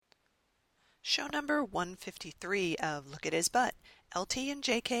Show number 153 of Look at His Butt. LT and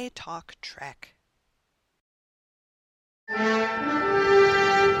JK Talk Trek. Are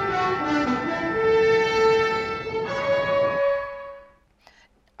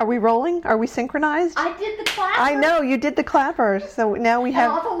we rolling? Are we synchronized? I did the clapper. I know, you did the clapper. So now we have...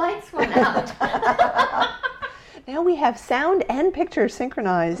 And all the lights went out. Now we have sound and picture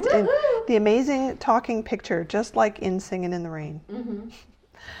synchronized in the amazing talking picture, just like in Singin' in the Rain. Mm-hmm.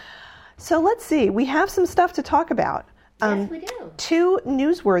 So let's see. We have some stuff to talk about. Yes, we do. Two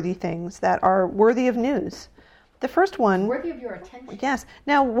newsworthy things that are worthy of news. The first one... Worthy of your attention. Yes.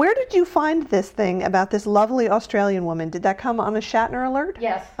 Now, where did you find this thing about this lovely Australian woman? Did that come on a Shatner alert?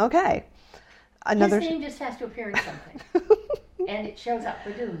 Yes. Okay. His name just has to appear in something. And it shows up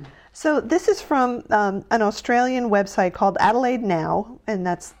for Doom. So this is from an Australian website called Adelaide Now, and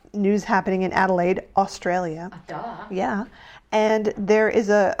that's news happening in Adelaide, Australia. Duh. Yeah. And there is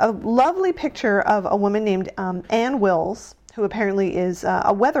a lovely picture of a woman named Ann Wills, who apparently is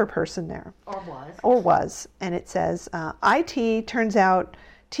a weather person there. Or was. And it says, IT turns out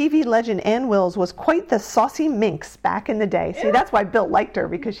TV legend Ann Wills was quite the saucy minx back in the day. See, that's why Bill liked her,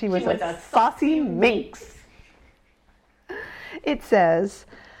 because she was a saucy minx. It says,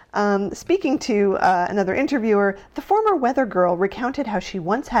 speaking to another interviewer, the former weather girl recounted how she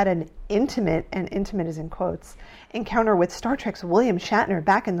once had an intimate, and intimate is in quotes, encounter with Star Trek's William Shatner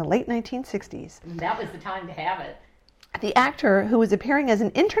back in the late 1960s. That was the time to have it. The actor, who was appearing as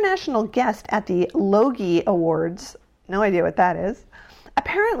an international guest at the Logie Awards, no idea what that is,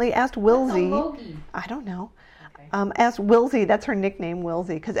 apparently asked Wilsey... What's a Logie? I don't know. Okay. Asked Wilsey, that's her nickname,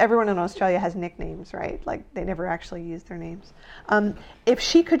 Wilsey, because everyone in Australia has nicknames, right? Like, they never actually use their names. If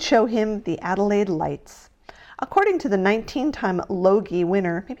she could show him the Adelaide lights. According to the 19-time Logie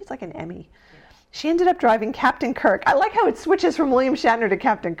winner, maybe it's like an Emmy, she ended up driving Captain Kirk. I like how it switches from William Shatner to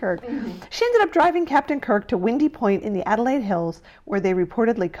Captain Kirk. Mm-hmm. She ended up driving Captain Kirk to Windy Point in the Adelaide Hills, where they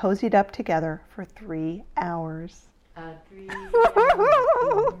reportedly cozied up together for 3 hours. 3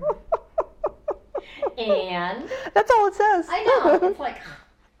 hours. And? That's all it says. I know. It's like,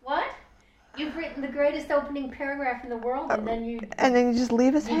 what? You've written the greatest opening paragraph in the world, and then you... And then you just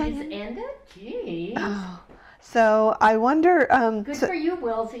leave us hanging. You just end it? Jeez. Oh. So I wonder... Good for you,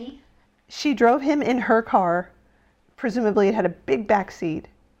 Wilsey. She drove him in her car. Presumably it had a big back seat.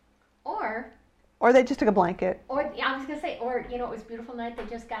 Or they just took a blanket. Or, I was going to say, it was a beautiful night. They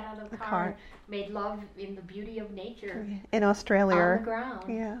just got out of the car and made love in the beauty of nature. In Australia. On the ground.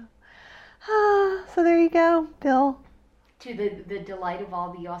 Yeah. So there you go, Bill. To the delight of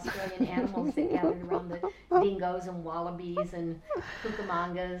all the Australian animals that gathered around the dingoes and wallabies and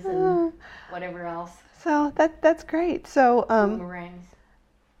cucamongas and whatever else. So that's great. So boomerangs.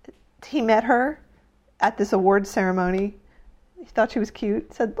 He met her at this awards ceremony. He thought she was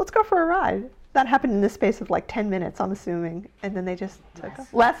cute. Said, let's go for a ride. That happened in the space of like 10 minutes, I'm assuming. And then they just took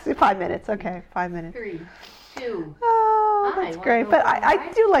off. Less 5 minutes. Okay, 5 minutes. 3, 2. Oh, that's great. But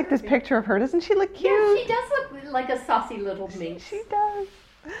I do like this picture of her. Doesn't she look cute? Yeah, she does look like a saucy little minx. She does.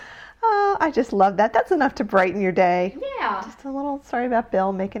 Oh, I just love that. That's enough to brighten your day. Yeah. Just a little story about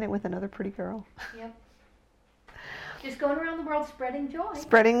Bill making it with another pretty girl. Yep. Just going around the world spreading joy.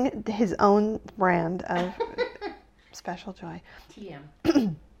 Spreading his own brand of special joy. TM.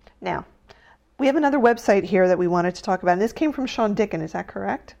 Now, we have another website here that we wanted to talk about. And this came from Sean Dicken, is that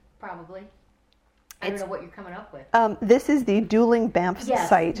correct? Probably. I don't know what you're coming up with. This is the Dueling Banffs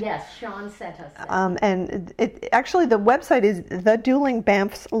site. Yes, Sean sent us that. And actually the website is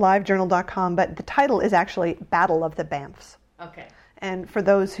theduelingbanffslivejournal.com, but the title is actually Battle of the Banffs. Okay. And for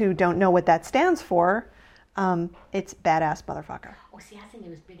those who don't know what that stands for, it's badass motherfucker. Oh, see, I think it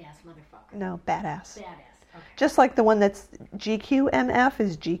was big ass motherfucker. No, badass. Badass. Okay. Just like the one that's GQMF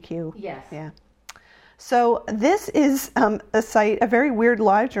is GQ. Yes. Yeah. So this is a site, a very weird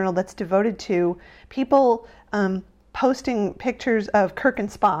live journal that's devoted to people posting pictures of Kirk and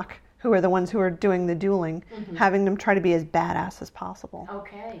Spock, who are the ones who are doing the dueling, having them try to be as badass as possible.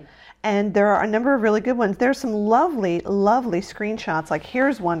 Okay. And there are a number of really good ones. There's some lovely, lovely screenshots. Like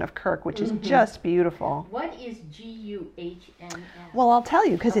here's one of Kirk, which is just beautiful. What is GUHNF? Well, I'll tell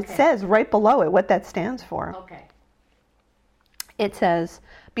you, because it says right below it what that stands for. Okay. It says,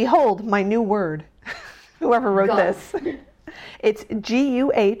 "Behold my new word." Whoever wrote this. It's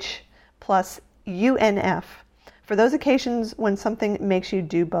GUH plus UNF. For those occasions when something makes you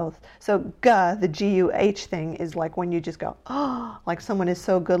do both. So the GUH thing, is like when you just go, oh, like someone is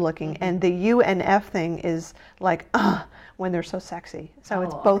so good looking. And the UNF thing is like, when they're so sexy. So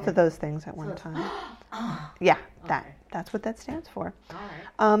it's both of those things at one time. Yeah, that. That's what that stands for.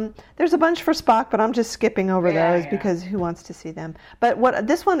 All right. There's a bunch for Spock, but I'm just skipping over those because who wants to see them? But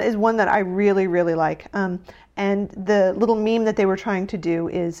this one is one that I really, really like. And the little meme that they were trying to do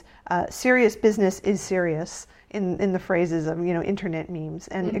is serious business is serious in the phrases of, internet memes,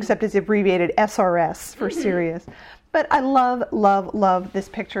 and except it's abbreviated SRS for serious. But I love, love, love this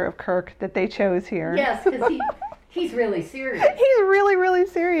picture of Kirk that they chose here. Yes, because he's really serious. He's really, really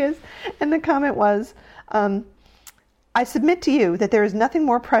serious. And the comment was, I submit to you that there is nothing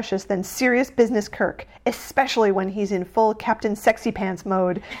more precious than serious business Kirk, especially when he's in full Captain Sexy Pants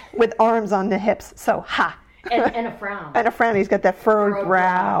mode with arms on the hips. So, ha! And a frown. And a frown. He's got that furrowed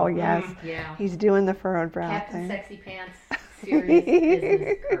brow. Yes. Yeah. He's doing the furrowed brow Captain thing. Sexy Pants, serious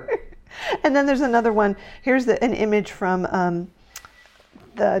business Kirk. And then there's another one. Here's an image from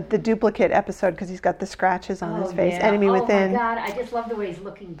the duplicate episode because he's got the scratches on his face. Yeah. Enemy Within. Oh my God, I just love the way he's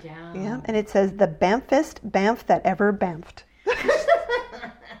looking down. Yeah, and it says the Bamfest Bamf that ever bamfed.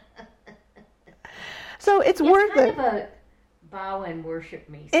 So it's worth kind it. of a bow and worship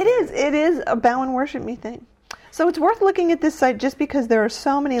me. It is a bow and worship me thing. So it's worth looking at this site just because there are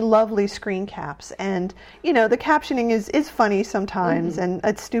so many lovely screen caps, and the captioning is funny sometimes and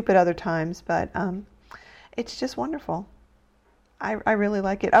it's stupid other times, but it's just wonderful. I really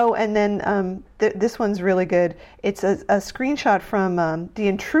like it. Oh, and then this one's really good. It's a screenshot from The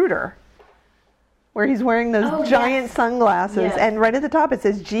Intruder, where he's wearing those giant sunglasses, Yes. and right at the top it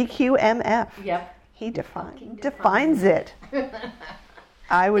says GQMF. Yep. He defines it.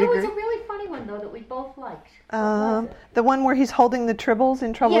 I would There agree. was a really funny one, though, that we both liked. What was it? The one where he's holding the tribbles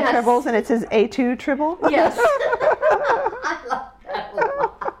in Trouble Yes. Tribbles, and it says A2 Tribble. Yes. I love that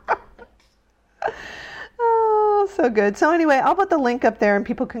one. Oh, so good. So anyway, I'll put the link up there, and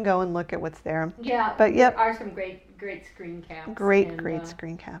people can go and look at what's there. Yeah, But yep. there are some great screen caps. Great and,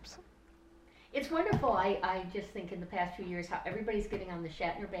 screen caps. It's wonderful. I just think in the past few years how everybody's getting on the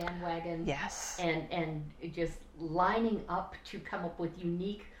Shatner bandwagon. Yes. And just lining up to come up with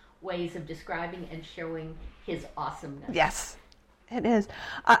unique ways of describing and showing his awesomeness. Yes, it is.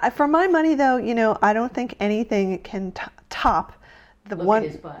 For my money, though, I don't think anything can top the Look one. at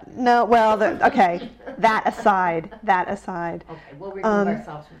his butt. No, well, okay. That aside. Okay, we'll remove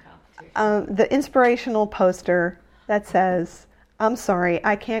ourselves from competition. The inspirational poster that says, "I'm sorry,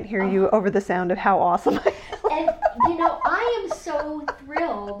 I can't hear you over the sound of how awesome I am." And I am so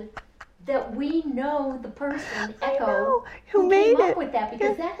thrilled that we know the person, Echo, who made came up it. with that,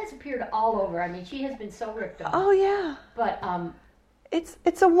 because that has appeared all over. I mean, she has been so ripped off. Oh yeah. But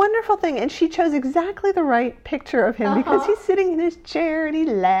It's a wonderful thing, and she chose exactly the right picture of him because he's sitting in his chair and he's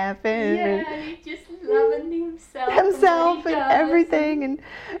laughing. yeah, and he's just loving himself Himself and, and everything, and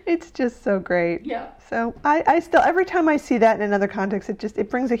it's just so great. Yeah. So I still, every time I see that in another context, it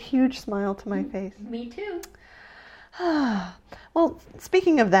brings a huge smile to my face. Me too. Well,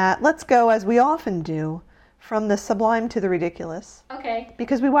 speaking of that, let's go, as we often do, from the sublime to the ridiculous. Okay.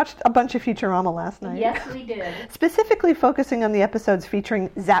 Because we watched a bunch of Futurama last night. Yes, we did. Specifically focusing on the episodes featuring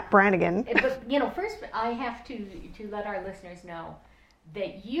Zap Brannigan. But first I have to let our listeners know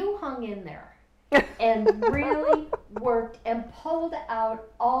that you hung in there and really worked and pulled out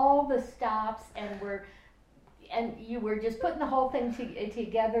all the stops and you were just putting the whole thing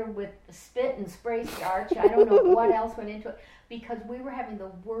together with spit and spray starch. I don't know what else went into it, because we were having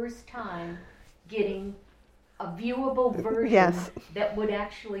the worst time getting a viewable version that would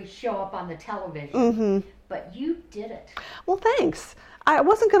actually show up on the television. Mm-hmm. But you did it. Well, thanks. I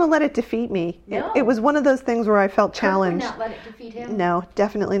wasn't going to let it defeat me. No. It was one of those things where I felt challenged. Kirk would not let it defeat him. No,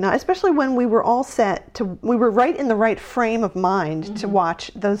 definitely not. Especially when we were all set we were right in the right frame of mind to watch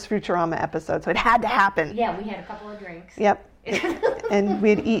those Futurama episodes. So it had to happen. Yeah, we had a couple of drinks. Yep. And we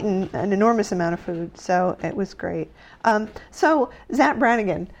had eaten an enormous amount of food, so it was great. So Zap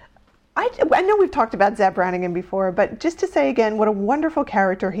Brannigan. I know we've talked about Zap Brannigan before, but just to say again what a wonderful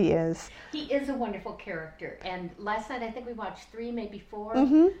character he is. He is a wonderful character. And last night I think we watched 3, maybe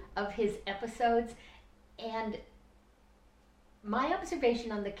 4 of his episodes. And my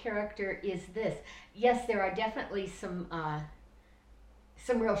observation on the character is this. Yes, there are definitely some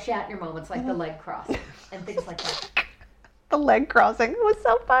real Shatner moments, like the leg cross and things like that. The leg crossing was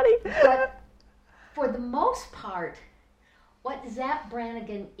so funny. But for the most part, what Zap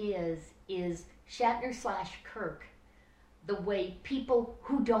Brannigan is Shatner/Kirk, the way people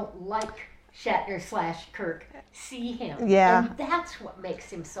who don't like Shatner/Kirk see him. Yeah. And that's what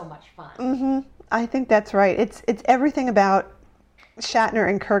makes him so much fun. Mm-hmm. I think that's right. It's everything about Shatner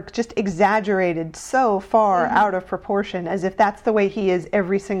and Kirk just exaggerated so far out of proportion, as if that's the way he is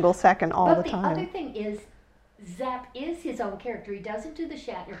every single second all the time. But the other thing is, Zap is his own character. He doesn't do the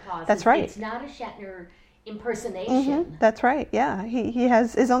Shatner pauses. That's right. It's not a Shatner impersonation. That's right. Yeah, he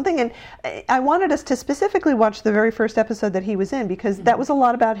has his own thing, and I wanted us to specifically watch the very first episode that he was in because that was a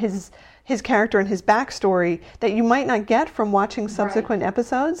lot about his character and his backstory that you might not get from watching subsequent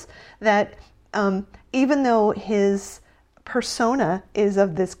episodes. That even though his persona is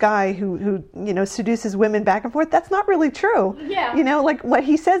of this guy who seduces women back and forth, that's not really true. Yeah. Like what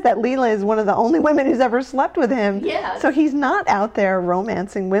he says, that Leela is one of the only women who's ever slept with him. Yes. So he's not out there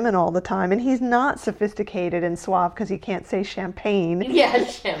romancing women all the time, and he's not sophisticated and suave because he can't say champagne. Yeah,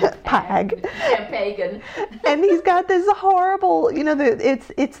 champagne. Champagne. And he's got this horrible,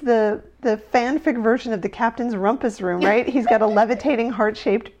 it's the fanfic version of the Captain's Rumpus Room, right? He's got a levitating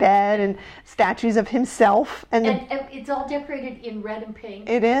heart-shaped bed and statues of himself. And it's all decorated in red and pink.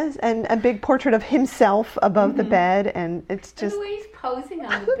 It is, and a big portrait of himself above the bed, and it's just... And the way he's posing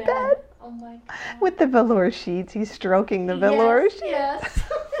on the bed. Oh my God. With the velour sheets, he's stroking the velour sheets. Yes.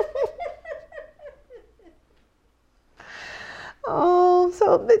 Oh,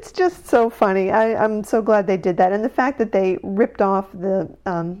 so it's just so funny. I'm so glad they did that. And the fact that they ripped off the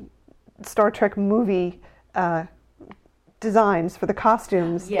Star Trek movie designs for the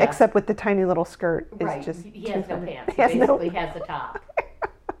costumes, except with the tiny little skirt, is just he has no pants. He basically has the top.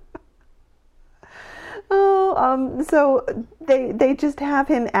 So they just have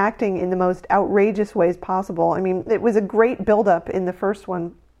him acting in the most outrageous ways possible. I mean, it was a great build-up in the first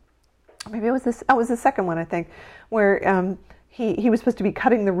one. Maybe it was this. Oh, it was the second one, I think, where he was supposed to be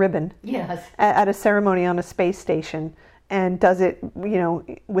cutting the ribbon. Yes. At a ceremony on a space station, and does it,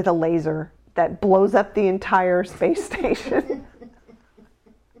 with a laser that blows up the entire space station.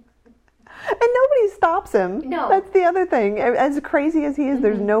 And nobody stops him. No. That's the other thing. As crazy as he is,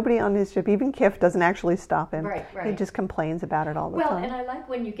 there's nobody on his ship. Even Kif doesn't actually stop him. Right. He just complains about it all the time. Well, and I like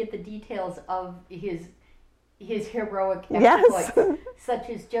when you get the details of his heroic exploits, such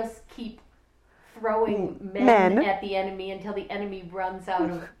as just keep throwing men at the enemy until the enemy runs out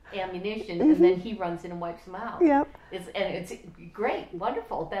of ammunition, and then he runs in and wipes them out. Yep. It's great,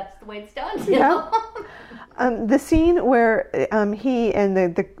 wonderful. That's the way it's done. The scene where he and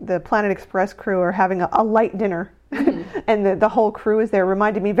the Planet Express crew are having a light dinner, and the whole crew is there,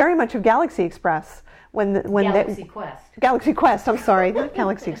 reminded me very much of Galaxy Express. Galaxy Quest. I'm sorry, not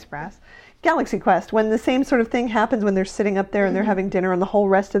Galaxy Express. Galaxy Quest, when the same sort of thing happens when they're sitting up there and they're having dinner and the whole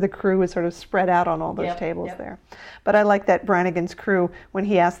rest of the crew is sort of spread out on all those tables there. But I like that Brannigan's crew, when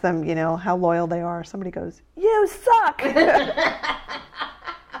he asks them, how loyal they are, somebody goes, "You suck!" And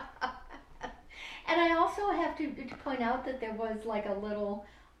I also have to point out that there was like a little,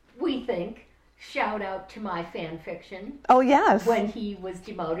 we think, shout out to my fan fiction. Oh, yes. When he was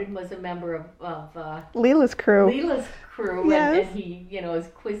demoted and was a member of Leela's crew. And he, is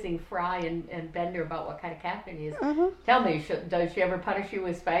quizzing Fry and Bender about what kind of captain he is. Tell me, does she ever punish you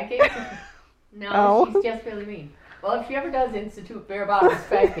with spankings? No, she's just really mean. Well, if she ever does institute bare bottom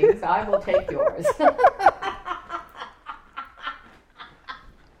spankings, I will take yours.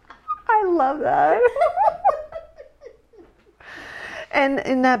 I love that. And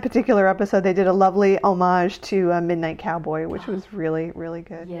in that particular episode, they did a lovely homage to Midnight Cowboy, which was really, really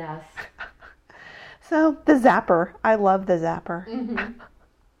good. Yes. So, the Zapper. I love the Zapper.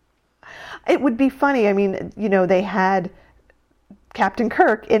 It would be funny. I mean, they had Captain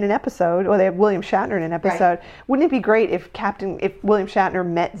Kirk in an episode, or they have William Shatner in an episode. Right. Wouldn't it be great if William Shatner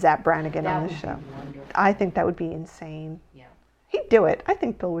met Zap Brannigan on the show? I think that would be insane. Yeah. He'd do it. I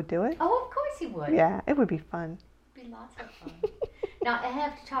think Bill would do it. Oh, of course he would. Yeah, it would be fun. It'd be lots of fun. Now, I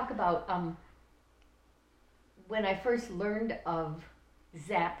have to talk about when I first learned of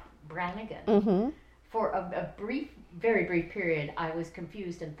Zap Brannigan. For a very brief period, I was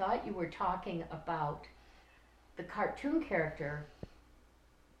confused and thought you were talking about the cartoon character,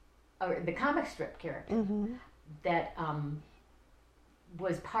 or the comic strip character, that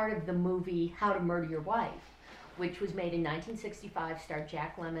was part of the movie How to Murder Your Wife, which was made in 1965, starred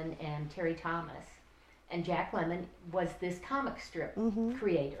Jack Lemmon and Terry Thomas. And Jack Lemmon was this comic strip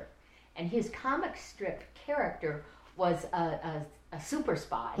creator. And his comic strip character was a super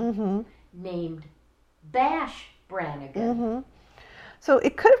spy named Bash Brannigan. So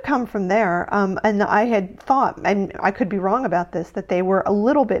it could have come from there. And I had thought, and I could be wrong about this, that they were a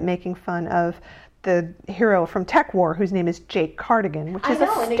little bit making fun of the hero from Tech War, whose name is Jake Cardigan, which is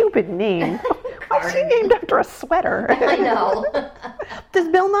a stupid name. What's he named after a sweater? I know. Does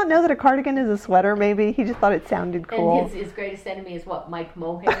Bill not know that a cardigan is a sweater, maybe? He just thought it sounded cool. And his greatest enemy is what, Mike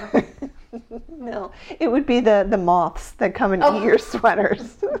Mohair? No, it would be the moths that come and eat your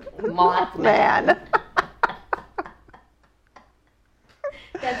sweaters. Mothman.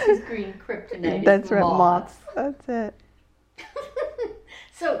 That's his green kryptonite. That's right, moths. That's it.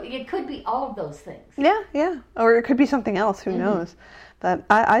 So it could be all of those things. Yeah. Or it could be something else. Who knows? But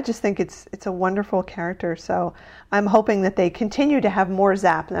I just think it's a wonderful character. So I'm hoping that they continue to have more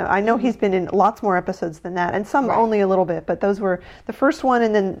Zap. Now, I know he's been in lots more episodes than that, and some only a little bit. But those were the first one,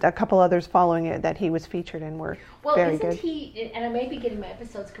 and then a couple others following it that he was featured in were very good. Well, isn't he? And I may be getting my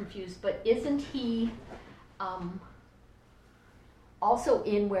episodes confused, but isn't he also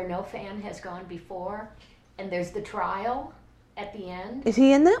in Where No Fan Has Gone Before? And there's the trial at the end. Is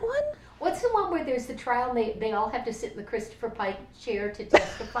he in that one? What's the one where there's the trial and they all have to sit in the Christopher Pike chair to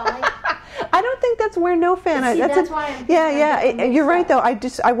testify? I don't think that's Where No Fan. That's why I'm you're right though.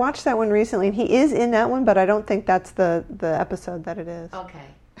 I watched that one recently, and he is in that one, but I don't think that's the episode that it is. Okay.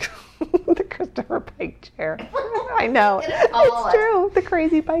 The Christopher Pike chair. I know. It's true. The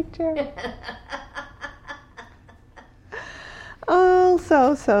crazy Pike chair. Oh,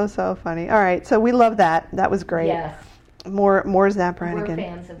 so funny. All right, so we love that. That was great. Yes. More Zap Brannigan. We're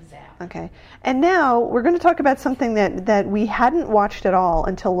fans of Zap. Okay. And now we're going to talk about something that we hadn't watched at all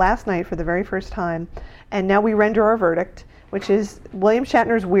until last night for the very first time. And now we render our verdict, which is William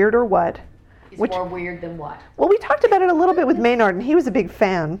Shatner's Weird or What. Is more weird than what? Well, we talked about it a little bit with Maynard, and he was a big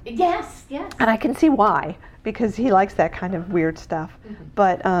fan. Yes. And I can see why, because he likes that kind of weird stuff. Mm-hmm.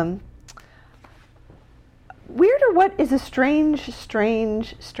 But Weird or What is a strange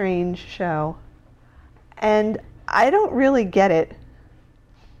show. And I don't really get it.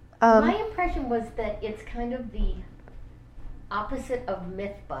 My impression was that it's kind of the opposite of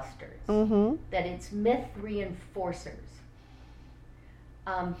Mythbusters. Mm-hmm. That it's myth reinforcers.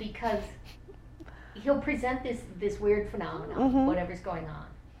 Because he'll present this weird phenomenon, whatever's going on,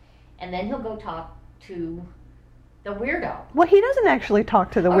 and then he'll go talk to the weirdo. Well, he doesn't actually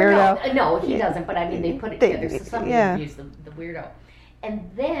talk to the weirdo. No, he doesn't, but I mean, they put it together, so somebody interviews the weirdo. And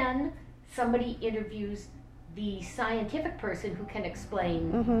then somebody interviews the scientific person who can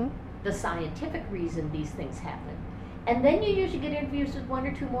explain the scientific reason these things happen. And then you usually get interviews with one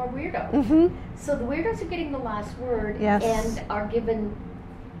or two more weirdos. Mm-hmm. So the weirdos are getting the last word and are given,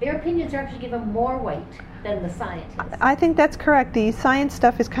 their opinions are actually given more weight than the scientists. I think that's correct. The science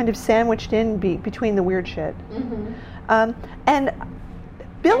stuff is kind of sandwiched in between the weird shit. Mm-hmm. And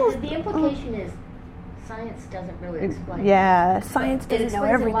Bill... And the implication is science doesn't really explain. Yeah, science doesn't know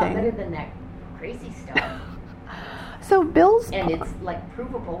everything. It explains a lot better than that crazy stuff. So Bill's... And it's like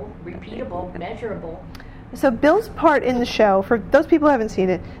provable, repeatable, measurable. So Bill's part in the show, for those people who haven't seen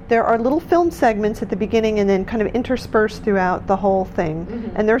it, there are little film segments at the beginning and then kind of interspersed throughout the whole thing.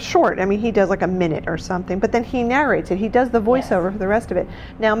 Mm-hmm. And they're short. I mean, he does like a minute or something, but then he narrates it. He does the voiceover for the rest of it.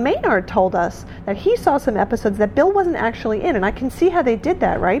 Now, Maynard told us that he saw some episodes that Bill wasn't actually in, and I can see how they did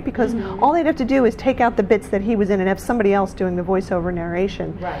that, right? Because all they'd have to do is take out the bits that he was in and have somebody else doing the voiceover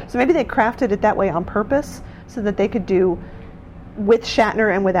narration. Right. So maybe they crafted it that way on purpose so that they could do with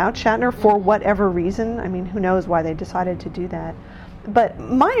Shatner and without Shatner for whatever reason. I mean, who knows why they decided to do that. But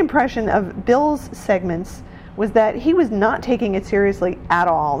my impression of Bill's segments was that he was not taking it seriously at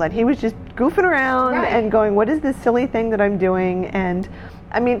all, that he was just goofing around and going, what is this silly thing that I'm doing? And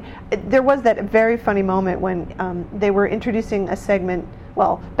I mean, there was that very funny moment when they were introducing a segment.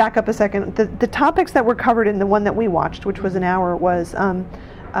 Well, back up a second. The topics that were covered in the one that we watched, which was an hour, was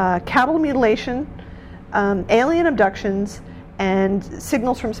cattle mutilation, alien abductions, and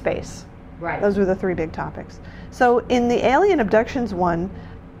signals from space. Right. Those were the three big topics. So in the alien abductions one,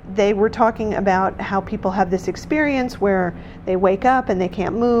 they were talking about how people have this experience where they wake up and they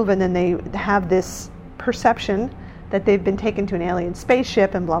can't move, and then they have this perception that they've been taken to an alien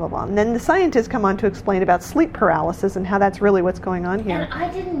spaceship and blah, blah, blah. And then the scientists come on to explain about sleep paralysis and how that's really what's going on here. And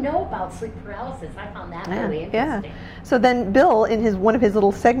I didn't know about sleep paralysis. I found that really interesting. Yeah. So then Bill, in one of his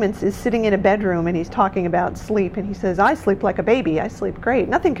little segments, is sitting in a bedroom and he's talking about sleep, and he says, I sleep like a baby. I sleep great.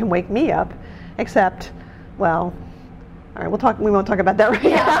 Nothing can wake me up except, well, all right, we won't talk about that right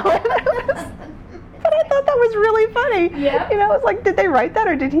now. But I thought that was really funny. Yeah. You know, it's like, did they write that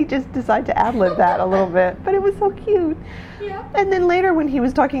or did he just decide to ad-lib that a little bit? But it was so cute. Yeah. And then later when he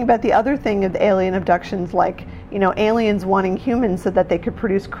was talking about the other thing of the alien abductions, like, you know, aliens wanting humans so that they could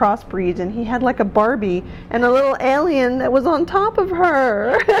produce crossbreeds, and he had like a Barbie and a little alien that was on top of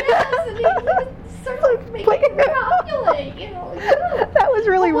her. Yes, and he was sort of making her ovulate, you know. That was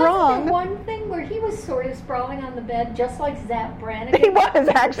really wrong. There one thing where he was sort of sprawling on the bed, just like Zap Brannigan? He was,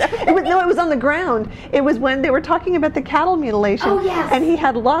 actually. It was on the ground. It was when they were talking about the cattle mutilation. Oh, yes. And he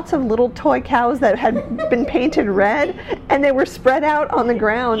had lots of little toy cows that had been painted red, and they were spread out on the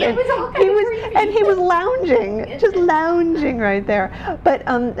ground. It was all kind of creepy. And he was lounging, just lounging right there. But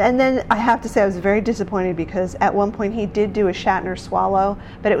and then I have to say I was very disappointed because at one point he did do a Shatner swallow,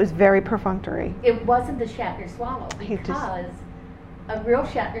 but it was very perfunctory. It wasn't the Shatner swallow because a real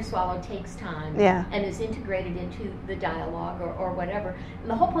Shatner swallow takes time Yeah. and is integrated into the dialogue or whatever. And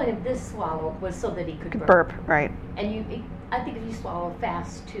the whole point of this swallow was so that he could Burp, right. And I think if you swallow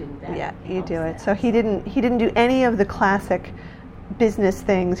fast too, that Yeah, you helps do it. that. So he didn't do any of the classic business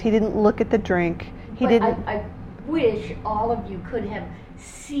things. He didn't look at the drink. He But didn't. I wish all of you could have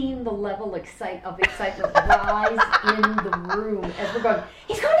seen the level of excitement rise in the room as we're going,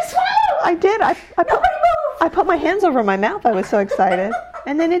 he's going to swallow! I did. Nobody move! I put my hands over my mouth. I was so excited.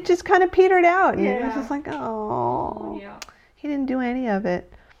 And then it just kind of petered out. And it was Yeah. just like, oh. Yeah. He didn't do any of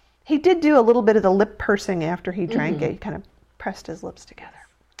it. He did do a little bit of the lip pursing after he drank it. He kind of pressed his lips together.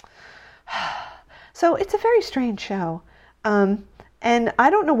 So it's a very strange show. And I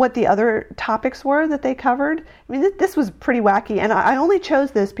don't know what the other topics were that they covered. I mean, this was pretty wacky. And I only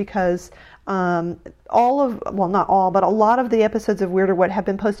chose this because not all, but a lot of the episodes of Weird or What have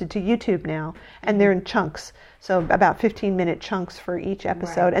been posted to YouTube now. And they're in chunks. So about 15-minute chunks for each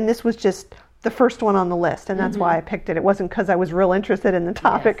episode. Right. And this was just the first one on the list. And that's why I picked it. It wasn't because I was real interested in the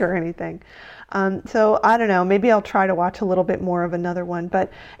topic Yes. or anything. So I don't know. Maybe I'll try to watch a little bit more of another one.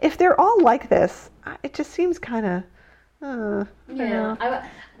 But if they're all like this, it just seems kind of... Yeah,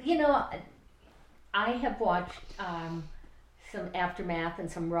 I have watched some Aftermath and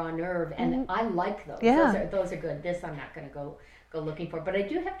some Raw Nerve, and I like those. Yeah. Those are good. This I'm not going to go looking for, but I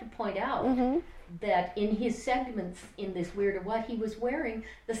do have to point out that in his segments in this Weird or What, he was wearing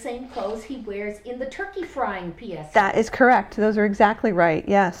the same clothes he wears in the turkey frying PS. That is correct. Those are exactly right.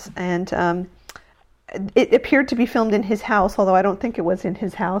 Yes, and it appeared to be filmed in his house, although I don't think it was in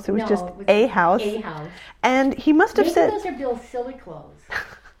his house. It was just a house. A house. And he must have Maybe said... those are Bill's silly clothes.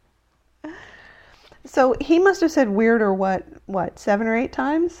 So he must have said Weird or What, 7 or 8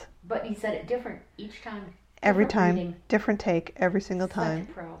 times? But he said it different each time. Every Different time. reading. Different take, every single Such time.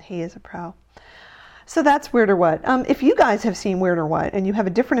 a pro. He is a pro. So that's Weird or What. If you guys have seen Weird or What and you have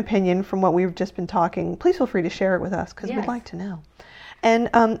a different opinion from what we've just been talking, please feel free to share it with us because we'd Yes. like to know. And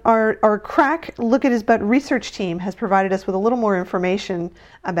our crack Look at His Butt research team has provided us with a little more information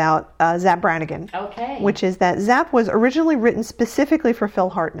about Zapp Brannigan. Okay. Which is that Zapp was originally written specifically for Phil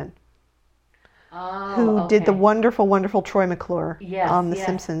Hartman, who did the wonderful, wonderful Troy McClure on The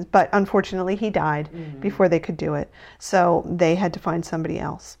Simpsons. But unfortunately, he died before they could do it. So they had to find somebody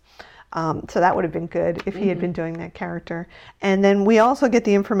else. So that would have been good if he had been doing that character. And then we also get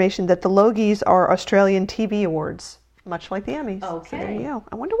the information that the Logies are Australian TV awards, much like the Emmys. Okay. So there you go.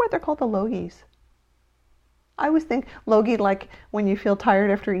 I wonder why they're called the Logies. I always think Logie like when you feel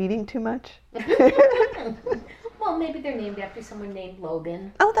tired after eating too much. Well, maybe they're named after someone named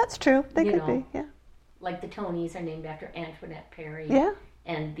Logan. Oh, that's true. They You could know. be, yeah. Like the Tonys are named after Antoinette Perry. Yeah.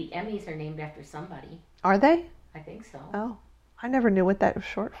 And the Emmys are named after somebody. Are they? I think so. Oh, I never knew what that was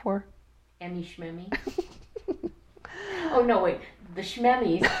short for. Emmy Schmemmy. Oh, no, wait. The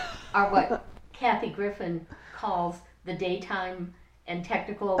Schmemmys are what Kathy Griffin calls the daytime and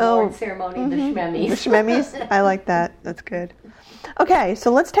technical award ceremony, the Schmemmys. The Schmemmies? I like that. That's good. Okay,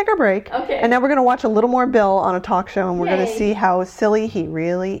 so let's take our break. Okay. And now we're going to watch a little more Bill on a talk show, and we're going to Yay. see how silly he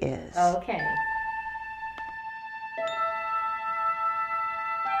really is. Okay.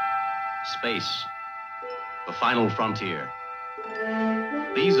 Space, the final frontier.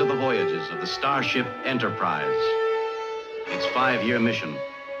 These are the voyages of the Starship Enterprise. Its 5-year mission,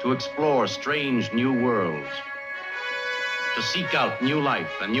 to explore strange new worlds, to seek out new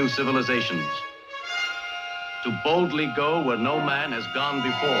life and new civilizations, to boldly go where no man has gone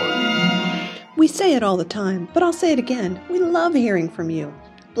before. We say it all the time, but I'll say it again. We love hearing from you.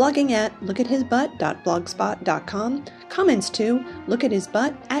 Blogging at lookathisbutt.blogspot.com, comments to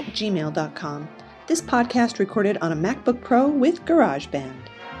lookathisbutt@gmail.com. This podcast recorded on a MacBook Pro with GarageBand.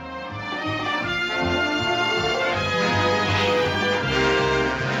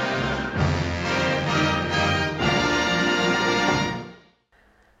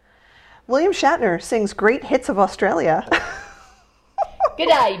 William Shatner sings great hits of Australia. Good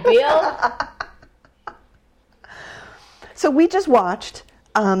day, Bill. So we just watched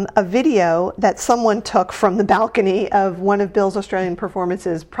a video that someone took from the balcony of one of Bill's Australian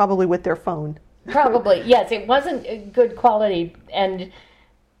performances, probably with their phone. Probably, yes. It wasn't good quality, and,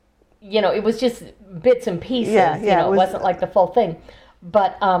 it was just bits and pieces. Yeah, it wasn't like the full thing.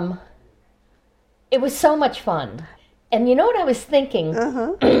 But it was so much fun. And you know what I was thinking?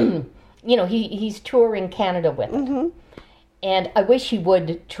 He's touring Canada with it. And I wish he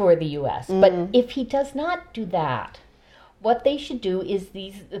would tour the U.S. But if he does not do that, what they should do is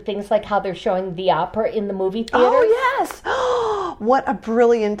these things like how they're showing the opera in the movie theaters. Oh, yes! What a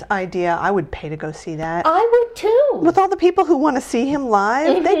brilliant idea. I would pay to go see that. I would too. With all the people who want to see him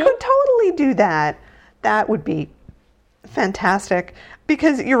live, they could totally do that. That would be Fantastic.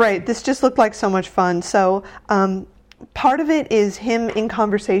 Because you're right, this just looked like so much fun. So part of it is him in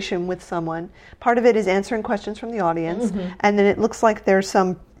conversation with someone. Part of it is answering questions from the audience. And then it looks like there's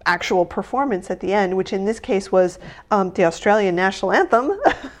some actual performance at the end, which in this case was the Australian national anthem.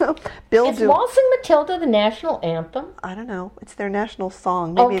 Is Waltzing Matilda the national anthem? I don't know. It's their national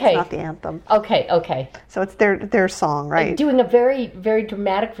song. Maybe it's not the anthem. Okay. So it's their song, right? Doing a very, very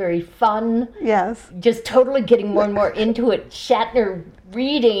dramatic, very fun. Yes. Just totally getting more and more into it. Shatner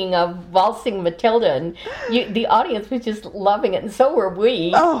reading of Waltzing Matilda, and the audience was just loving it, and so were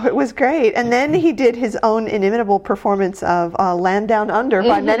we. Oh, it was great. And then he did his own inimitable performance of Land Down Under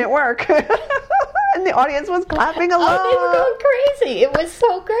by Men at Work. And the audience was clapping along. Oh, they were going crazy. It was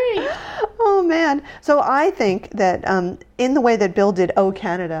so great. Oh, man. So I think that in the way that Bill did Oh,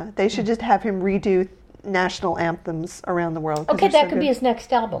 Canada, they should just have him redo national anthems around the world. Okay, that could be his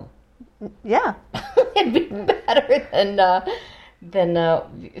next album. Yeah. It'd be better than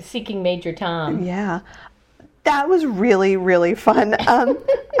Seeking Major Tom. Yeah. That was really, really fun.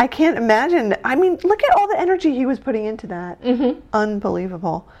 I can't imagine. I mean, look at all the energy he was putting into that.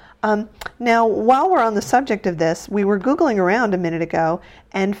 Unbelievable. Now, while we're on the subject of this, we were Googling around a minute ago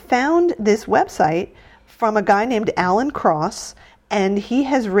and found this website from a guy named Alan Cross, and he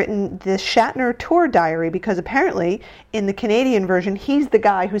has written the Shatner tour diary because apparently in the Canadian version, he's the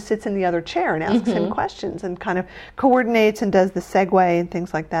guy who sits in the other chair and asks him questions and kind of coordinates and does the segue and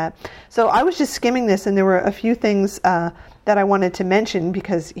things like that. So I was just skimming this, and there were a few things that I wanted to mention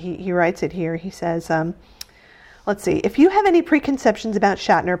because he writes it here. He says, let's see, if you have any preconceptions about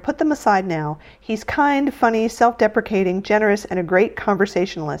Shatner, put them aside now. He's kind, funny, self-deprecating, generous, and a great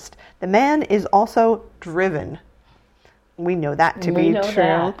conversationalist. The man is also driven. We know that to be true.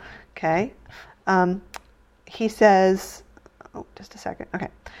 That. Okay. He says, just a second. Okay.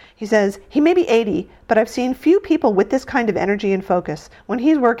 He says, he may be 80, but I've seen few people with this kind of energy and focus. When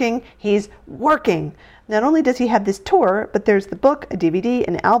he's working, he's working. Not only does he have this tour, but there's the book, a DVD,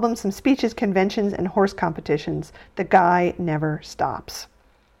 an album, some speeches, conventions, and horse competitions. The guy never stops.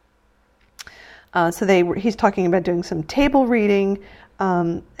 He's talking about doing some table reading,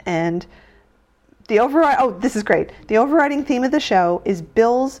 and this is great. The overriding theme of the show is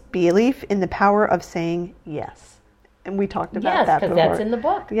Bill's belief in the power of saying yes. And we talked about that before. Yes, because that's in the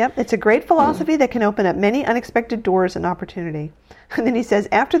book. Yep, it's a great philosophy that can open up many unexpected doors and opportunity. And then he says,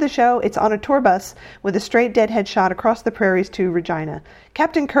 after the show, it's on a tour bus with a straight deadhead shot across the prairies to Regina.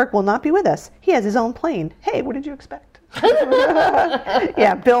 Captain Kirk will not be with us. He has his own plane. Hey, what did you expect?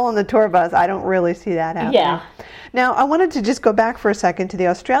 Yeah, Bill on the tour bus. I don't really see that happening. Yeah. Now, I wanted to just go back for a second to the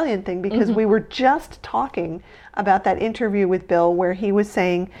Australian thing because we were just talking about that interview with Bill where he was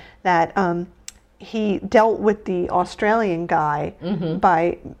saying that he dealt with the Australian guy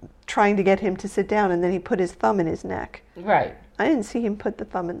by trying to get him to sit down, and then he put his thumb in his neck. Right. I didn't see him put the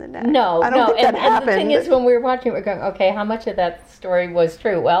thumb in the neck. No, I don't think that happened. And the thing is, when we were watching, we're going, okay, how much of that story was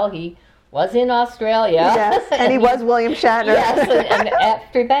true? Well, he was in Australia. Yes, and he was William Shatner. Yes, and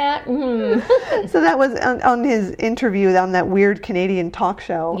after that... So that was on his interview on that weird Canadian talk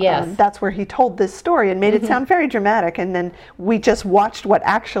show. Yes. That's where he told this story and made it sound very dramatic, and then we just watched what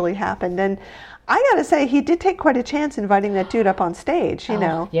actually happened. And I got to say, he did take quite a chance inviting that dude up on stage, you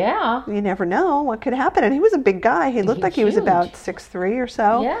know. Yeah. You never know what could happen. And he was a big guy. He looked like he was about 6'3" or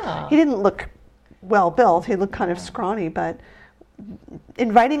so. Yeah. He didn't look well built. He looked kind of scrawny, but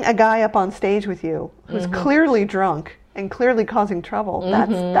inviting a guy up on stage with you who's clearly drunk and clearly causing trouble,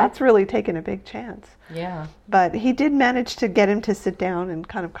 that's really taking a big chance. Yeah. But he did manage to get him to sit down and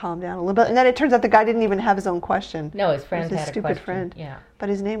kind of calm down a little bit. And then it turns out the guy didn't even have his own question. No, his friend had a question. His stupid friend. Yeah. But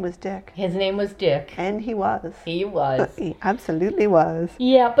his name was Dick. His name was Dick. And he was. He was. He absolutely was.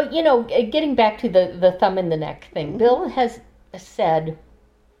 Yeah, but you know, getting back to the thumb in the neck thing, Bill has said,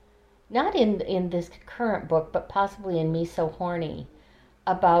 not in this current book, but possibly in Me So Horny,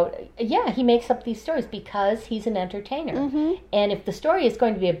 about, he makes up these stories because he's an entertainer. And if the story is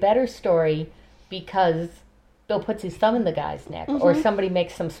going to be a better story because Bill puts his thumb in the guy's neck or somebody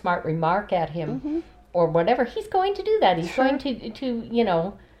makes some smart remark at him or whatever, he's going to do that. He's going to, you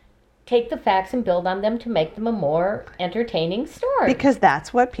know, take the facts and build on them to make them a more entertaining story. Because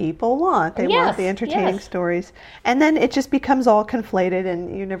that's what people want. They want the entertaining stories. And then it just becomes all conflated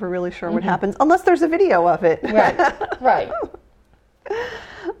and you're never really sure what happens unless there's a video of it. Right.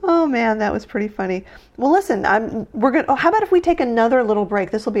 Oh man, that was pretty funny. Well, listen, how about if we take another little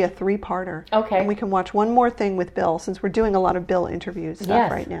break? This will be a 3-parter. Okay. And we can watch one more thing with Bill since we're doing a lot of Bill interview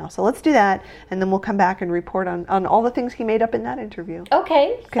stuff right now. So let's do that, and then we'll come back and report on all the things he made up in that interview.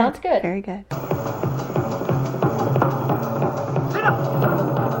 Okay, sounds good. Very good.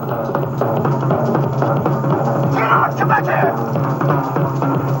 Come back!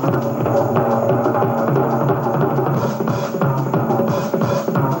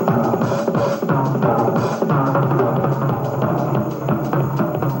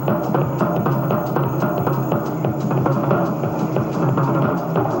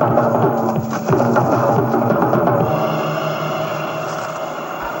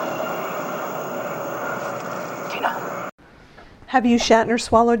 Have you, Shatner,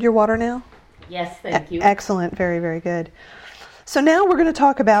 swallowed your water now? Yes, thank you. Excellent. Very, very good. So now we're going to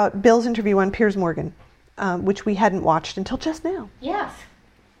talk about Bill's interview on Piers Morgan, which we hadn't watched until just now. Yes.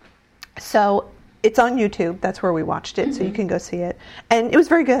 So it's on YouTube. That's where we watched it, so you can go see it. And it was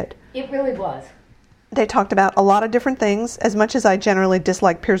very good. It really was. They talked about a lot of different things. As much as I generally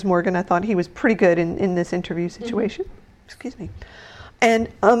dislike Piers Morgan, I thought he was pretty good in this interview situation. Excuse me. And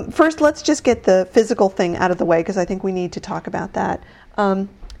first, let's just get the physical thing out of the way, because I think we need to talk about that.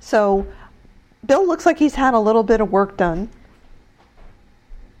 So Bill looks like he's had a little bit of work done.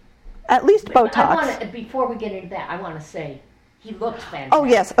 At least Botox. Before we get into that, I want to say he looked fantastic. Oh,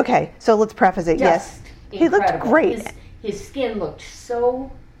 yes. Okay. So let's preface it. Yes. He looked great. His skin looked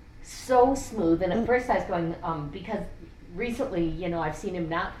so smooth. And at first I was going, because recently, you know, I've seen him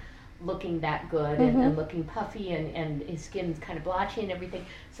not looking that good and looking puffy and his skin's kind of blotchy and everything.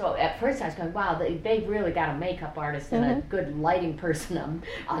 So at first I was going, wow, they've really got a makeup artist and a good lighting person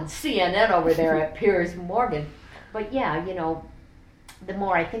on CNN over there at Piers Morgan. But yeah, you know, the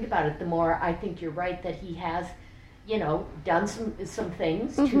more I think about it, the more I think you're right that he has, you know, done some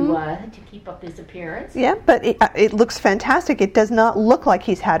things to keep up his appearance. Yeah, but it looks fantastic. It does not look like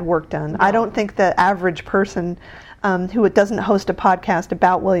he's had work done. No. I don't think the average person who doesn't host a podcast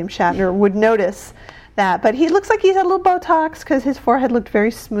about William Shatner would notice that. But he looks like he's had a little Botox because his forehead looked very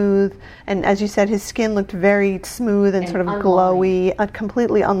smooth. And as you said, his skin looked very smooth and sort of unlined. Glowy,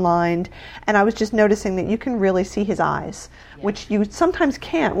 completely unlined. And I was just noticing that you can really see his eyes, which you sometimes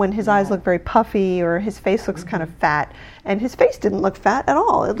can't when his eyes look very puffy or his face looks kind of fat. And his face didn't look fat at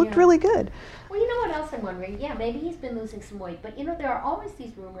all. It looked really good. Well, you know what else I'm wondering? Yeah, maybe he's been losing some weight. But, you know, there are always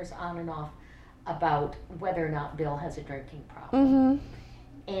these rumors on and off about whether or not Bill has a drinking problem.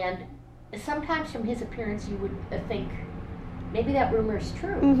 And sometimes from his appearance you would think maybe that rumor is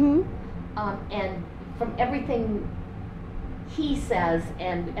true. And from everything he says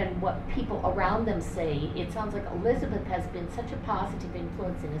and what people around them say, it sounds like Elizabeth has been such a positive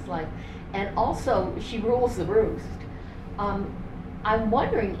influence in his life. And also, she rules the roost. I'm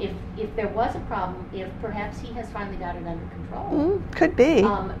wondering if there was a problem, if perhaps he has finally got it under control. Could be.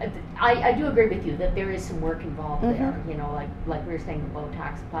 I do agree with you that there is some work involved there. You know, like we were saying, the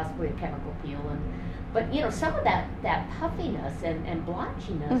Botox, possibly a chemical peel, but you know, some of that puffiness and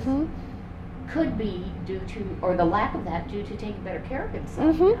blotchiness could be due to, or the lack of that due to taking better care of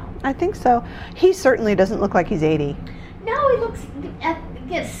himself now. I think so. He certainly doesn't look like he's 80. No, he looks at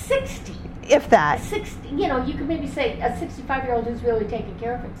 60. If that. 60, you know, you could maybe say a 65-year-old who's really taking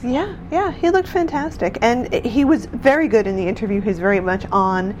care of himself. Yeah, he looked fantastic. And he was very good in the interview. He's very much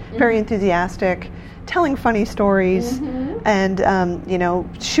on, very enthusiastic, telling funny stories, and, you know,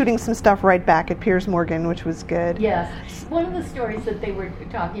 shooting some stuff right back at Piers Morgan, which was good. Yes. One of the stories that they were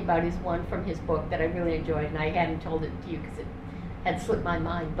talking about is one from his book that I really enjoyed, and I hadn't told it to you because it had slipped my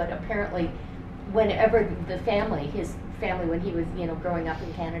mind, but apparently whenever the family, his family when he was, you know, growing up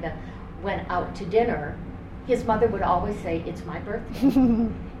in Canada, went out to dinner, his mother would always say, "It's my birthday."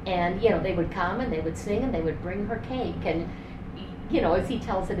 And, you know, they would come and they would sing and they would bring her cake. And, you know, as he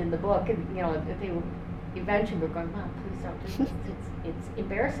tells it in the book, and, you know, they were eventually were going, "Mom, please don't do this. It's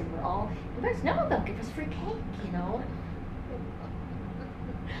embarrassing. We're all embarrassed." "No, they'll give us free cake, you know."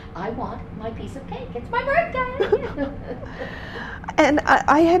 "I want my piece of cake. It's my birthday." And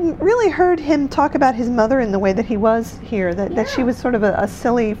I hadn't really heard him talk about his mother in the way that he was here, that she was sort of a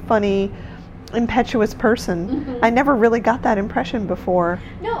silly, funny, impetuous person. I never really got that impression before.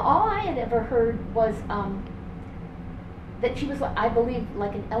 No, all I had ever heard was that she was, I believe,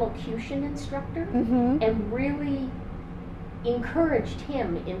 like an elocution instructor, and really encouraged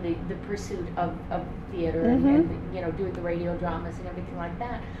him in the pursuit of theater and, you know, doing the radio dramas and everything like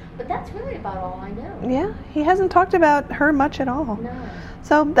that. But that's really about all I know. Yeah, he hasn't talked about her much at all. No.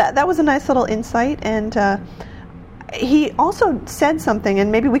 So that was a nice little insight. And he also said something,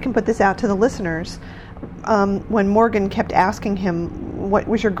 and maybe we can put this out to the listeners, when Morgan kept asking him, what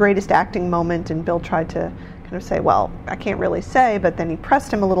was your greatest acting moment? And Bill tried to kind of say, well, I can't really say, but then he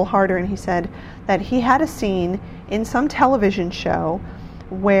pressed him a little harder, and he said that he had a scene in some television show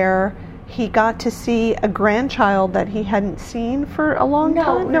where he got to see a grandchild that he hadn't seen for a long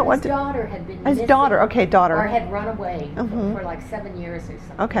time. No, his daughter had been missing. His daughter, okay, daughter. Or had run away for like 7 years or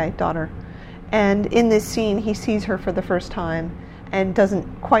something. Okay, daughter. And in this scene, he sees her for the first time and doesn't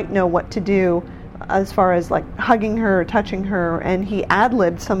quite know what to do as far as like hugging her or touching her, and he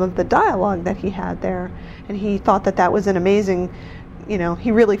ad-libbed some of the dialogue that he had there, and he thought that was an amazing, you know,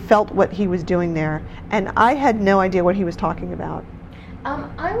 he really felt what he was doing there, and I had no idea what he was talking about.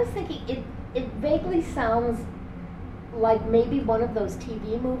 I was thinking it vaguely sounds like maybe one of those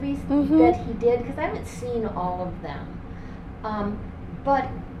TV movies that he did, because I haven't seen all of them. But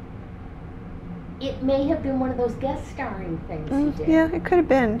it may have been one of those guest starring things he did. Yeah, it could have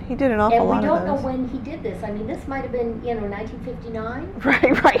been. He did an awful lot of those. And we don't know when he did this. I mean, this might have been, 1959.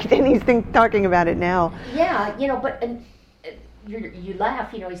 Right. And he's talking about it now. Yeah, but you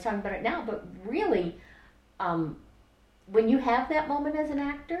laugh, he's talking about it now, but really, when you have that moment as an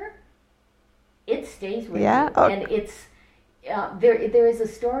actor, it stays with you. And it's, there is a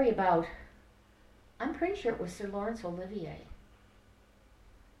story about, I'm pretty sure it was Sir Laurence Olivier.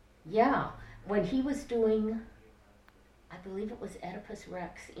 Yeah, when he was doing, I believe it was Oedipus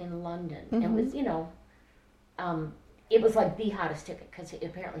Rex in London. Mm-hmm. It was, it was like the hottest ticket because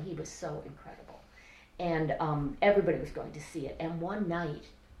apparently he was so incredible. And everybody was going to see it. And one night,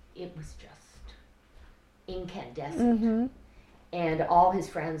 it was just incandescent. Mm-hmm. And all his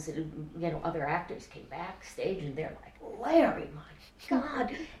friends, other actors came backstage and they're like, Larry, my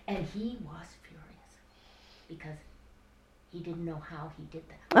God. And he was furious because he didn't know how he did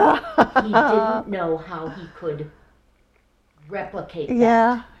that. He didn't know how he could replicate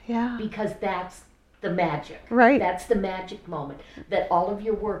that. Yeah. Because that's the magic. Right. That's the magic moment. That all of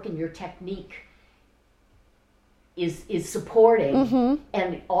your work and your technique is supporting, mm-hmm.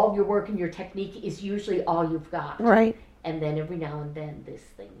 and all your work and your technique is usually all you've got. Right. And then every now and then this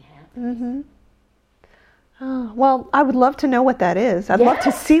thing happens. Mm-hmm. Oh, well, I would love to know what that is. I'd love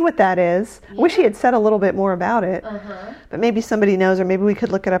to see what that is. I wish he had said a little bit more about it. Uh-huh. But maybe somebody knows, or maybe we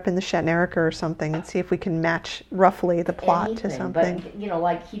could look it up in the Shatnerica or something and see if we can match roughly the plot to something. But,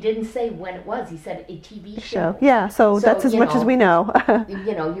 like he didn't say when it was. He said a TV show. Yeah, so that's as much as we know.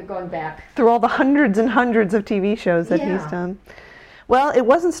 You're going back through all the hundreds and hundreds of TV shows that he's done. Well, it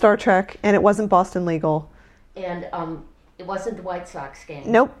wasn't Star Trek, and it wasn't Boston Legal. And it wasn't the White Sox game.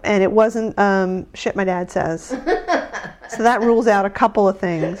 Nope, and it wasn't Shit My Dad Says. So that rules out a couple of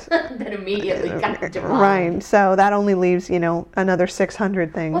things. That immediately got to mind. Right, so that only leaves, another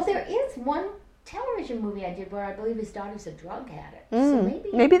 600 things. Well, there is one television movie I did where I believe his daughter's a drug addict. So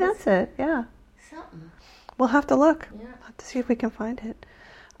maybe that's it, yeah. Something. We'll have to look. Yeah. We'll have to see if we can find it.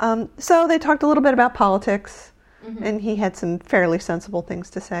 So they talked a little bit about politics, mm-hmm. and he had some fairly sensible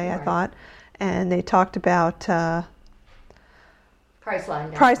things to say, I thought. And they talked about...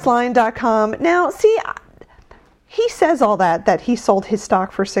 Priceline.com. Now, see, he says all that he sold his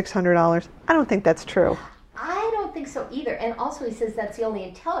stock for $600. I don't think that's true. I don't think so either. And also he says that's the only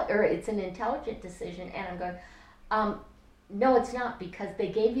it's an intelligent decision. And I'm going, no, it's not, because they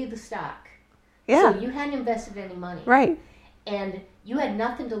gave you the stock. Yeah. So you hadn't invested any money. Right. And you had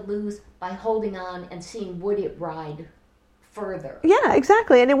nothing to lose by holding on and seeing would it ride further. Yeah,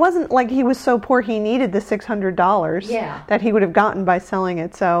 exactly. And it wasn't like he was so poor he needed the $600 that he would have gotten by selling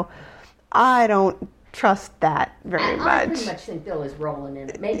it. So I don't trust that very much. I pretty much think Bill is rolling in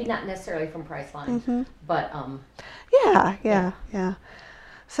it. Maybe not necessarily from Priceline, mm-hmm. but Yeah.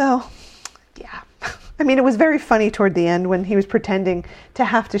 So, yeah. I mean, it was very funny toward the end when he was pretending to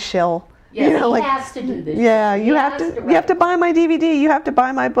have to shill. Yeah, he has to do this. Yeah, you have to buy my DVD. You have to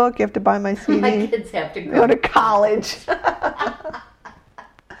buy my book. You have to buy my CD. My kids have to go to college.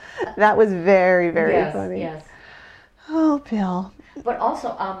 That was very, very funny. Yes. Oh, Bill. But also,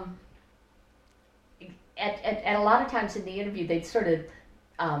 at a lot of times in the interview, they'd sort of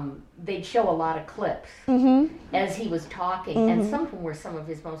they'd show a lot of clips mm-hmm. as he was talking, mm-hmm. and some of them were some of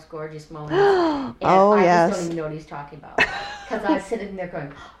his most gorgeous moments. And I just don't even know what he's talking about, because I was sitting there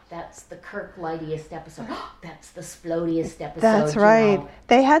going, that's the Kirk-lightiest episode. That's the Splodiest episode. That's right.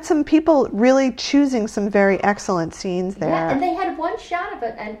 They had some people really choosing some very excellent scenes there. Yeah, and they had one shot of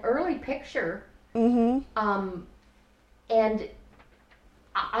it, an early picture. Mm-hmm. And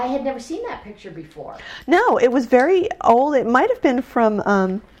I had never seen that picture before. No, it was very old. It might have been from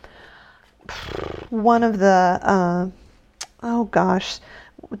one of the,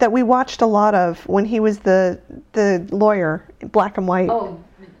 that we watched a lot of when he was the lawyer, black and white. Oh,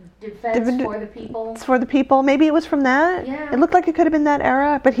 Defense for the People. It's for the People. Maybe it was from that. Yeah. It looked like it could have been that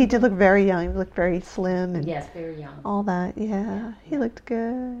era, but he did look very young. He looked very slim. And yes, very young. All that, yeah. He looked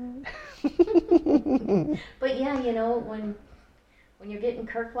good. But yeah, when you're getting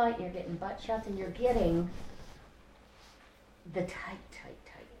Kirk-light, you're getting butt shots, and you're getting the tight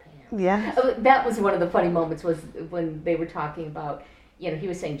pants. Yeah. That was one of the funny moments, was when they were talking about, he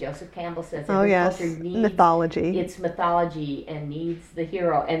was saying Joseph Campbell says every culture needs mythology. It's mythology and needs the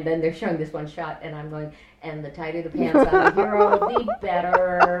hero. And then they're showing this one shot, and I'm going, and the tighter the pants on the hero, the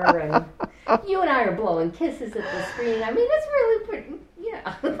better. And you and I are blowing kisses at the screen. I mean, it's really pretty.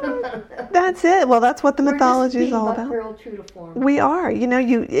 Yeah. That's it. Well, that's what the mythology is all about. We're just being true to form. We are. You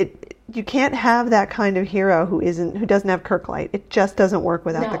can't have that kind of hero who doesn't have Kirk-light. It just doesn't work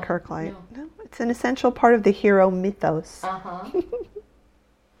without the Kirk-light. No. It's an essential part of the hero mythos. Uh-huh.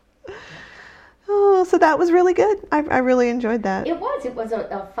 Oh, so that was really good. I really enjoyed that. It was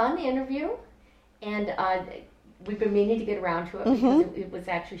a fun interview, and we've been meaning to get around to it because it was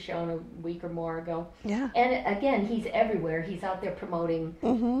actually shown a week or more ago. Yeah. And again, he's everywhere. He's out there promoting,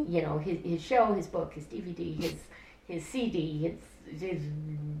 you know, his show, his book, his DVD, his CD, his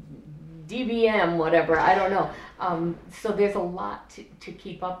DBM, whatever. I don't know. So there's a lot to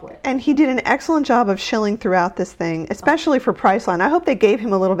keep up with. And he did an excellent job of shilling throughout this thing, especially for Priceline. I hope they gave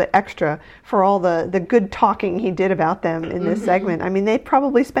him a little bit extra for all the good talking he did about them in this segment. I mean, they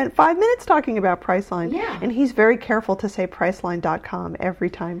probably spent 5 minutes talking about Priceline. Yeah. And he's very careful to say Priceline.com every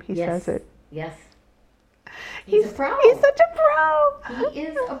time he says it. Yes. He's a pro. He's such a pro. He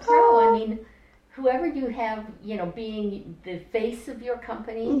is a pro. I mean, whoever you have, you know, being the face of your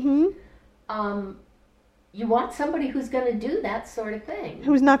company, you want somebody who's going to do that sort of thing.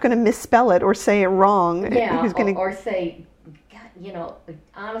 Who's not going to misspell it or say it wrong. Yeah, Who's gonna... or say, God, you know,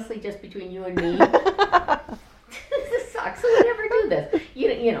 honestly, just between you and me, this sucks. Who would ever do this?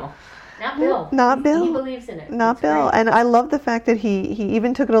 You know, not Bill. Not Bill. He believes in it. Not It's Bill. great. And I love the fact that he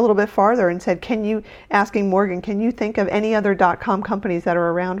even took it a little bit farther and said, asking Morgan, can you think of any other .com companies that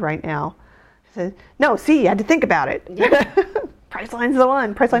are around right now? He said, no, see, you had to think about it. Yeah. Priceline's the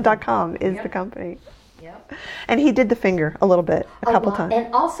one. Priceline.com is the company. Yep. And he did the finger a little bit, a couple times.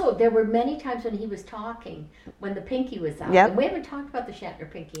 And also, there were many times when he was talking, when the pinky was out. Yep. And we haven't talked about the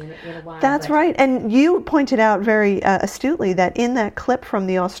Shatner pinky in a while. That's right. And you pointed out very astutely that in that clip from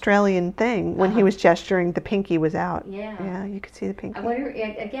the Australian thing, when he was gesturing, the pinky was out. Yeah. Yeah, you could see the pinky. I wonder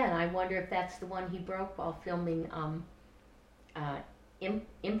if that's the one he broke while filming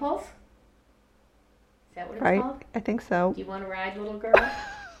Impulse? Is that what it's Right? called? I think so. Do you want to ride, little girl?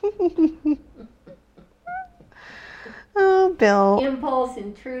 Oh, Bill. Impulse,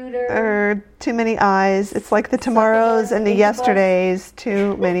 Intruder. Too many eyes. It's like the tomorrows and the Incubus. yesterdays.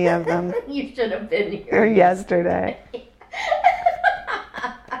 Too many of them. You should have been here. Or yesterday.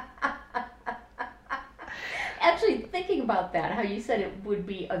 Actually, thinking about that, how you said it would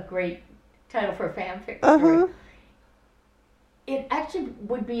be a great title for a fanfic story. Uh-huh. It actually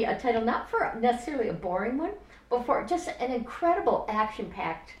would be a title not for necessarily a boring one, but for just an incredible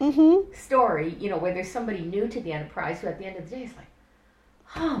action-packed story, you know, where there's somebody new to the Enterprise who at the end of the day is like,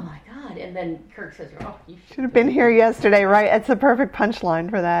 oh my God. And then Kirk says, oh, you Should have been here yesterday, right? It's a perfect punchline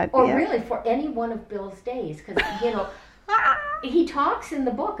for that. Or yeah. really for any one of Bill's days, because, you know, he talks in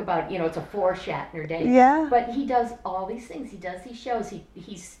the book about, you know, it's a 4 Shatner day. Yeah. But he does all these things. He does these shows.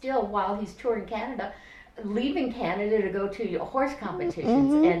 He's still, while he's touring Canada, leaving Canada to go to horse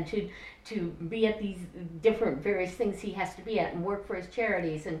competitions and to be at these different various things he has to be at and work for his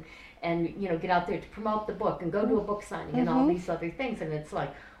charities and you know, get out there to promote the book and go to a book signing and all these other things. And it's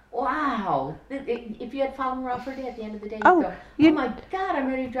like, wow. If you had followed him around for a day, at the end of the day, you'd go, oh my God, I'm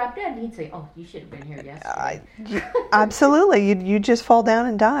ready to drop dead. And he'd say, oh, you should have been here yesterday. Absolutely. You just fall down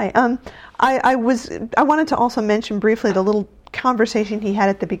and die. I wanted to also mention briefly the little conversation he had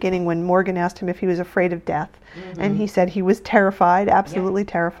at the beginning when Morgan asked him if he was afraid of death. And he said he was terrified, absolutely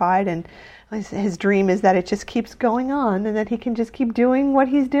terrified. And his dream is that it just keeps going on and that he can just keep doing what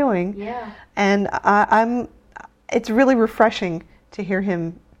he's doing. Yeah. And it's really refreshing to hear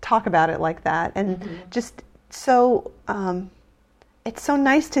him talk about it like that. And just so, it's so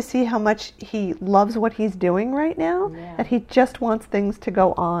nice to see how much he loves what he's doing right now, that he just wants things to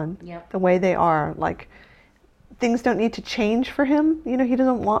go on the way they are. Like, things don't need to change for him. You know, he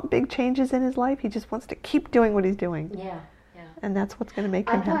doesn't want big changes in his life. He just wants to keep doing what he's doing. Yeah. And that's what's going to make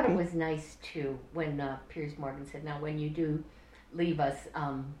him happy. I thought it was nice, too, when Piers Morgan said, now, when you do leave us,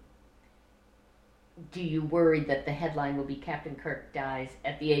 do you worry that the headline will be Captain Kirk dies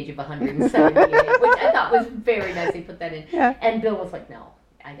at the age of 178, which I thought was very nice. They put that in. Yeah. And Bill was like, no,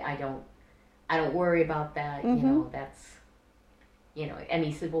 I don't worry about that. You know, that's, you know, and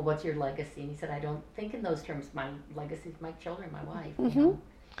he said, well, what's your legacy? And he said, I don't think in those terms. My legacy is my children, my wife, you know.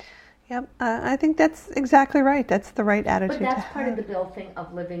 Yep, I think that's exactly right. That's the right attitude. But that's part of the Bill thing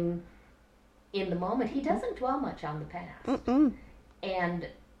of living in the moment. He doesn't dwell much on the past. And,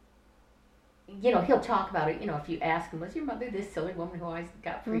 you know, he'll talk about it. You know, if you ask him, was your mother this silly woman who always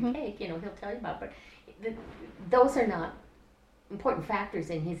got free cake? You know, he'll tell you about it. But those are not important factors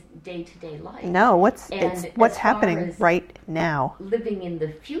in his day-to-day life. No, what's happening right now. Living in the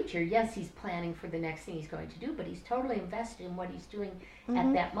future, yes, he's planning for the next thing he's going to do, but he's totally invested in what he's doing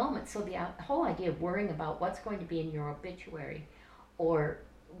at that moment. So the whole idea of worrying about what's going to be in your obituary or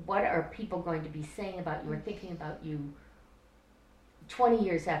what are people going to be saying about you or thinking about you 20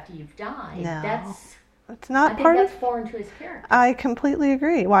 years after you've died, It's not I think part that's of. foreign to his character. I completely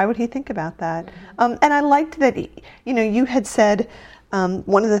agree. Why would he think about that? And I liked that, you had said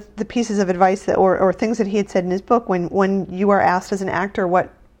one of the pieces of advice that, or things that he had said in his book, when you are asked as an actor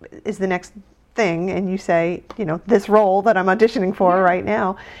what is the next thing, and you say, this role that I'm auditioning for right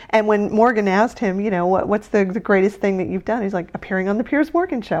now. And when Morgan asked him, what's the greatest thing that you've done? He's like, appearing on the Piers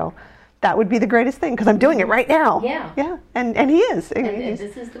Morgan show. That would be the greatest thing because I'm doing it right now. Yeah. Yeah. And he is. And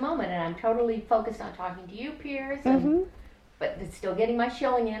this is the moment, and I'm totally focused on talking to you, Piers, but it's still getting my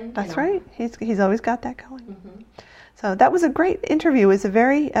shilling in. That's right. He's always got that going. So that was a great interview. It was a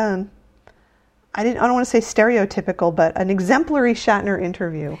very, I don't want to say stereotypical, but an exemplary Shatner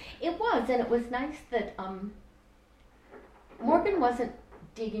interview. It was, and it was nice that Morgan wasn't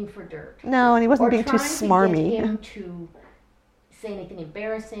digging for dirt. No, and he wasn't being too trying smarmy. to get him to say anything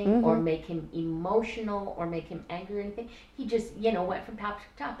embarrassing or make him emotional or make him angry or anything. He just, went from topic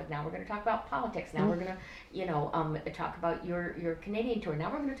to topic. Now we're going to talk about politics. Now we're going to, talk about your Canadian tour.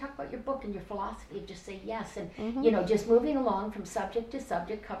 Now we're going to talk about your book and your philosophy of just say yes. And, just moving along from subject to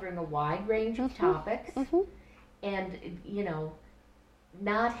subject, covering a wide range of topics. And,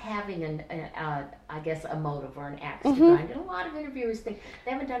 not having I guess, a motive or an axe to grind. And a lot of interviewers think they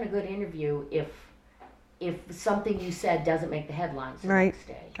haven't done a good interview if something you said doesn't make the headlines the next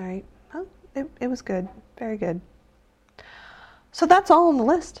day. Right. Well, it was good. Very good. So that's all on the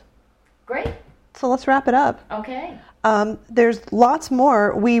list. Great. So let's wrap it up. Okay. There's lots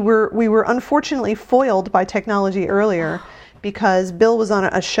more. We were unfortunately foiled by technology earlier because Bill was on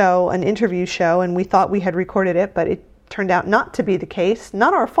a show, an interview show, and we thought we had recorded it, but it turned out not to be the case.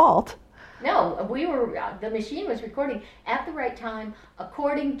 Not our fault. No, the machine was recording at the right time,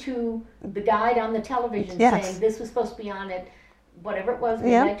 according to the guide on the television saying this was supposed to be on at whatever it was,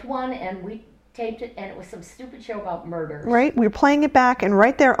 midnight to 1, and we taped it, and it was some stupid show about murder. Right, we were playing it back, and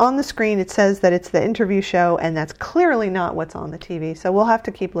right there on the screen it says that it's the interview show, and that's clearly not what's on the TV, so we'll have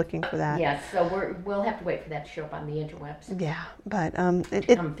to keep looking for that. Yes, so we'll have to wait for that to show up on the interwebs. Yeah, but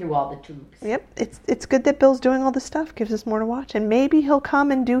it come through all the tubes. Yep, it's good that Bill's doing all this stuff, gives us more to watch, and maybe he'll come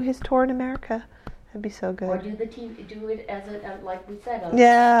and do his tour in America. That'd be so good. Or do it as like we said,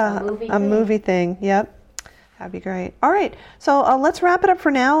 a movie thing. Yep. That'd be great. All right, so let's wrap it up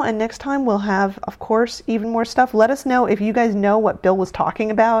for now, and next time we'll have, of course, even more stuff. Let us know if you guys know what Bill was talking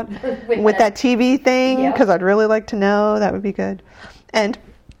about with that TV thing, because I'd really like to know. That would be good. And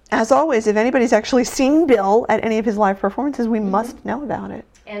as always, if anybody's actually seen Bill at any of his live performances, we must know about it.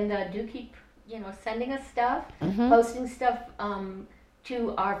 And do keep, sending us stuff, posting stuff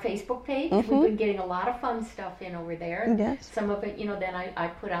to our Facebook page. We've been getting a lot of fun stuff in over there. Yes. Some of it, then I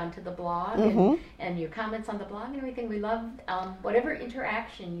put onto the blog and your comments on the blog and everything. We love whatever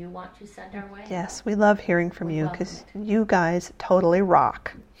interaction you want to send our way. Yes, we love hearing from you because you guys totally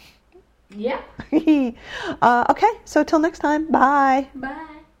rock. Yeah. Okay, so till next time, bye. Bye.